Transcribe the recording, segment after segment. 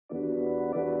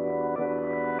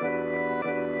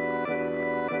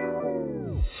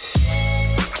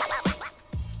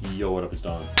Yo, what up, it's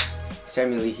Don.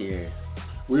 Samuel here.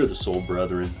 We are the Soul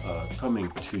Brethren, coming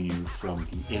to you from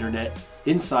the internet,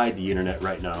 inside the internet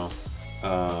right now.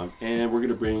 And we're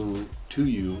gonna bring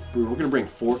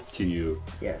forth to you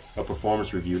a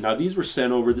performance review. Now these were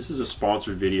sent over, this is a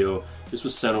sponsored video. This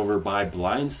was sent over by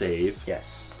Blindsave.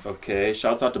 Yes. Okay,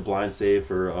 shouts out to Blindsave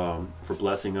for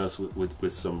blessing us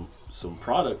with some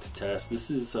product to test. This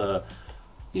is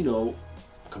you know,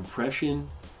 compression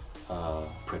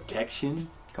protection.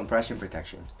 Compression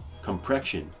protection.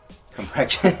 Compression.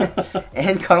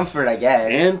 And comfort, I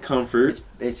guess. And comfort.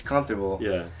 It's comfortable.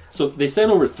 Yeah. So they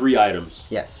sent over 3 items.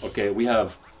 Yes. Okay, we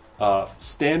have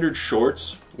standard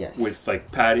shorts. Yes. With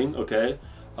like padding. Okay.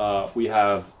 We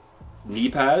have knee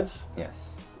pads. Yes.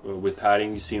 With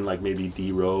padding. You've seen like maybe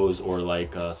D Rose or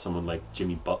like someone like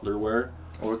Jimmy Butler wear.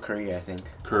 Or Curry, I think.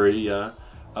 Curry, yeah.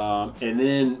 And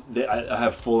then I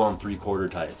have full-on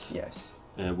 3/4 tights. Yes.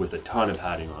 With a ton of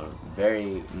padding on them.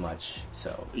 Very much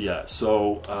so. Yeah,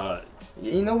 so...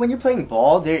 you know, when you're playing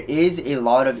ball, there is a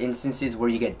lot of instances where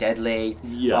you get dead-legged.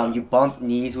 Yeah. You bump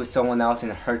knees with someone else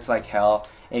and it hurts like hell.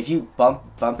 And if you bump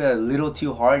it a little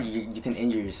too hard, you can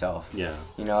injure yourself. Yeah.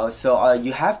 You know, so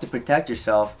you have to protect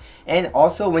yourself. And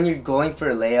also, when you're going for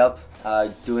a layup,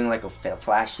 doing like a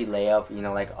flashy layup, you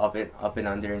know, like up and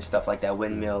under and stuff like that,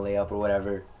 windmill layup or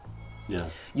whatever. Yeah.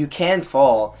 You can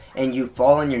fall, and you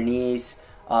fall on your knees.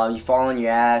 You fall on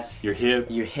your ass, your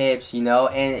hips, you know,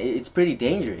 and it's pretty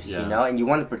dangerous, yeah. You know, and you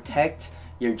want to protect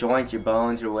your joints, your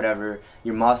bones, or whatever,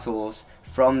 your muscles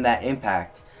from that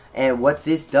impact. And what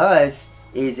this does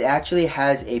is it actually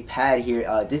has a pad here.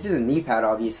 This is a knee pad,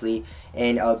 obviously,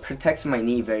 and protects my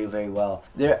knee very, very well.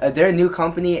 They're a new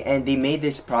company, and they made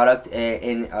this product,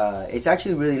 and it's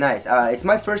actually really nice. It's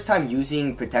my first time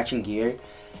using protection gear.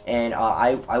 And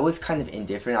I was kind of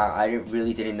indifferent. I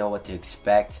really didn't know what to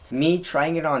expect. Me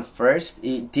trying it on first,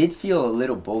 it did feel a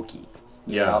little bulky.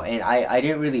 You know, and I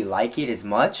didn't really like it as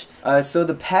much. So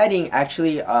the padding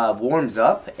actually warms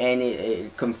up, and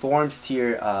it conforms to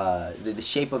your the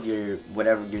shape of your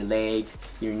your leg,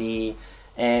 your knee,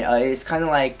 and it's kind of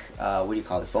like what do you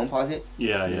call it, foam posit?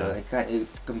 Yeah, you yeah. know, it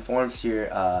conforms to your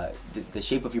the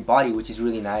shape of your body, which is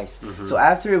really nice. Mm-hmm. So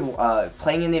after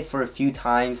playing in it for a few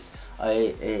times,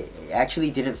 it actually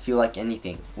didn't feel like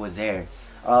anything was there.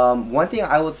 One thing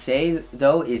I would say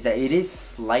though is that it is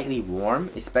slightly warm,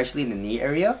 especially in the knee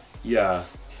area. Yeah.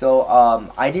 So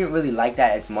I didn't really like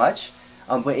that as much,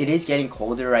 but it is getting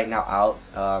colder right now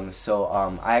out. So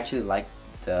I actually like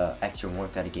the extra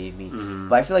warmth that it gave me. Mm-hmm.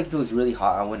 But I feel like if it was really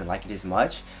hot, I wouldn't like it as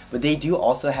much. But they do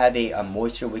also have a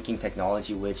moisture wicking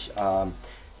technology, which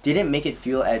didn't make it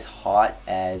feel as hot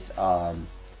as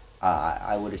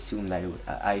I would assume that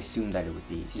I assumed that it would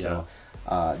be. So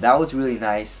that was really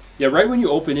nice. Yeah, right when you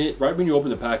open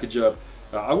the package up,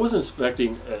 I wasn't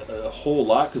expecting a whole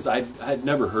lot because I had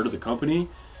never heard of the company,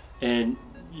 and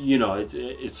you know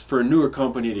it's for a newer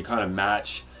company to kind of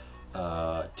match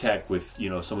tech with, you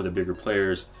know, some of the bigger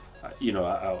players. You know,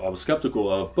 I was skeptical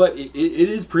of, but it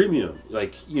is premium.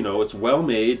 Like, you know, it's well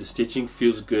made. The stitching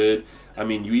feels good. I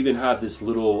mean, you even have this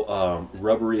little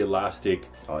rubbery elastic,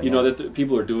 you know, that the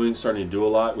people are starting to do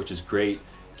a lot, which is great,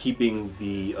 keeping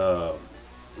the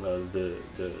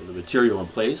material in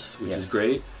place, which is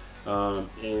great.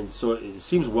 And so it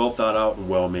seems well thought out and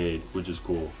well made, which is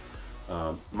cool.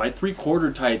 My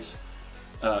 3/4 tights,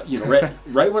 you know,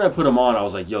 right when I put them on, I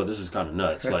was like, yo, this is kind of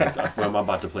nuts. Like, am I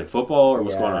about to play football or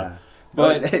what's going on?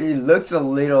 But it looks a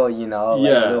little, you know,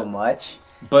 like a little much.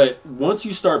 But once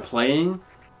you start playing,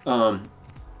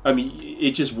 I mean,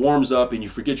 it just warms up and you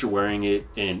forget you're wearing it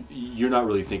and you're not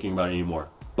really thinking about it anymore.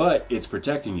 But it's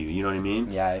protecting you, you know what I mean?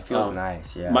 Yeah, it feels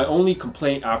nice, yeah. My only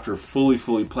complaint after fully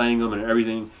playing them and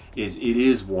everything is it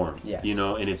is warm, you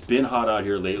know, and it's been hot out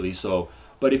here lately, so...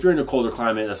 But if you're in a colder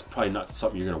climate, that's probably not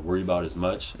something you're going to worry about as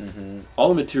much. Mm-hmm. All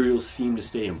the materials seem to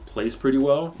stay in place pretty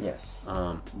well. Yes.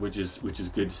 Which is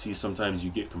good to see. Sometimes you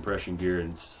get compression gear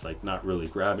and it's just like not really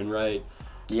grabbing right.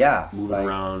 Yeah. Moving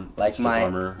around. Like my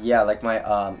armor. Yeah, like my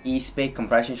E-Spake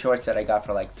compression shorts that I got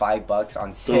for like $5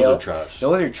 on sale. Those are trash.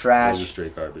 Those are trash. Those are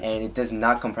straight garbage. And it does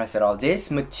not compress at all.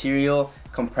 This material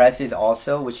compresses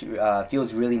also, which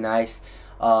feels really nice.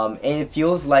 And it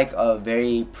feels like a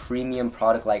very premium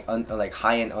product, like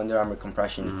high-end Under Armour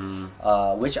compression,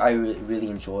 which I really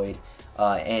enjoyed.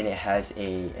 And it has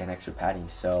an extra padding.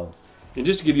 So, and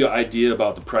just to give you an idea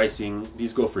about the pricing,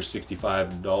 these go for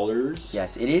 $65.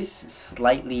 Yes, it is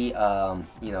slightly,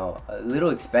 you know, a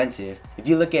little expensive. If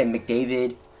you look at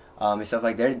McDavid and stuff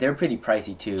like that, they're pretty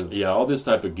pricey too. Yeah, all this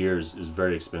type of gear is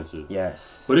very expensive.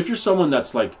 Yes. But if you're someone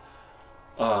that's like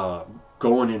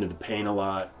going into the paint a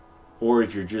lot, or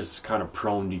if you're just kind of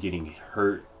prone to getting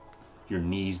hurt, your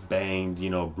knees banged, you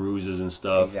know, bruises and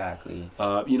stuff. Exactly.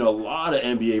 You know, a lot of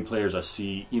NBA players I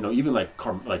see, you know, even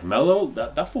like Melo,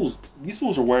 these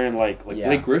fools are wearing like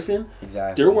Blake Griffin.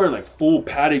 Exactly. They're wearing like full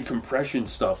padded compression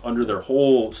stuff under their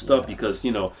whole stuff because,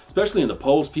 you know, especially in the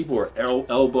post, people are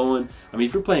elbowing. I mean,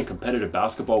 if you're playing competitive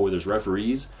basketball where there's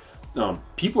referees,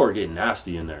 people are getting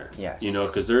nasty in there. Yes. You know,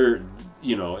 because they're,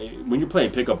 you know, when you're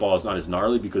playing pickup ball, it's not as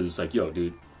gnarly because it's like, yo,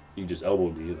 dude, you just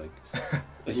elbowed me, like,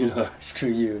 you know, screw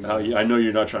you. I know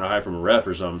you're not trying to hide from a ref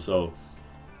or something. So,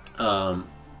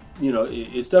 you know,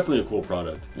 it's definitely a cool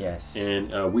product. Yes.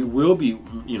 And we will be,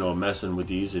 you know, messing with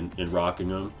these and rocking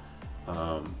them.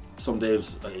 Some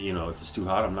days, you know, if it's too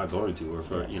hot, I'm not going to, or if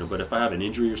you know, but if I have an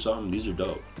injury or something, these are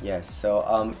dope. Yes.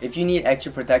 So if you need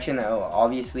extra protection,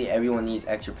 obviously everyone needs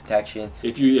extra protection.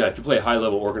 If you play high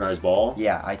level organized ball,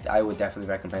 I would definitely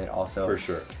recommend it also. For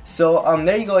sure. So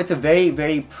there you go. It's a very,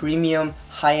 very premium,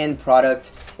 high-end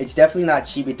product. It's definitely not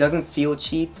cheap. It doesn't feel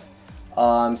cheap.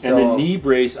 And the knee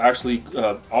brace actually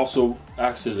also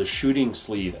acts as a shooting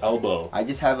sleeve elbow. I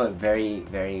just have a very,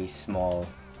 very small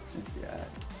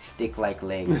stick-like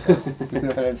leg. So, you know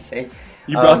what I'm saying?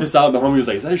 You brought this out, and the homie was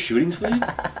like, "Is that a shooting sleeve?"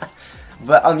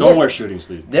 But don't wear shooting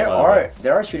sleeve. There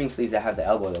are shooting sleeves that have the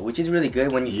elbow though, which is really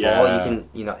good. When you fall, you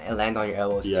can land on your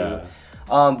elbows too.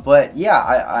 But yeah,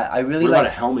 I really what like. What about a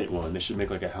helmet one? They should make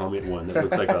like a helmet one that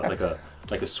looks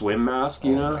like a swim mask.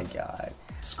 You know? Oh my god.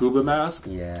 Scuba mask.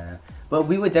 Yeah, but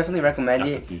we would definitely recommend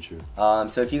it. That's the future.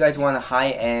 So if you guys want a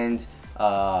high-end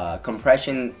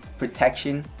compression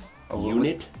protection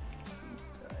unit.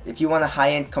 If you want a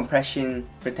high-end compression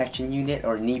protection unit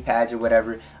or knee pads or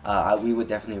whatever, we would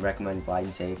definitely recommend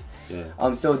Blindsave.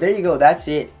 Yeah. So there you go. That's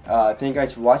it. Thank you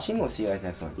guys for watching. We'll see you guys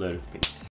next one. Later. Peace.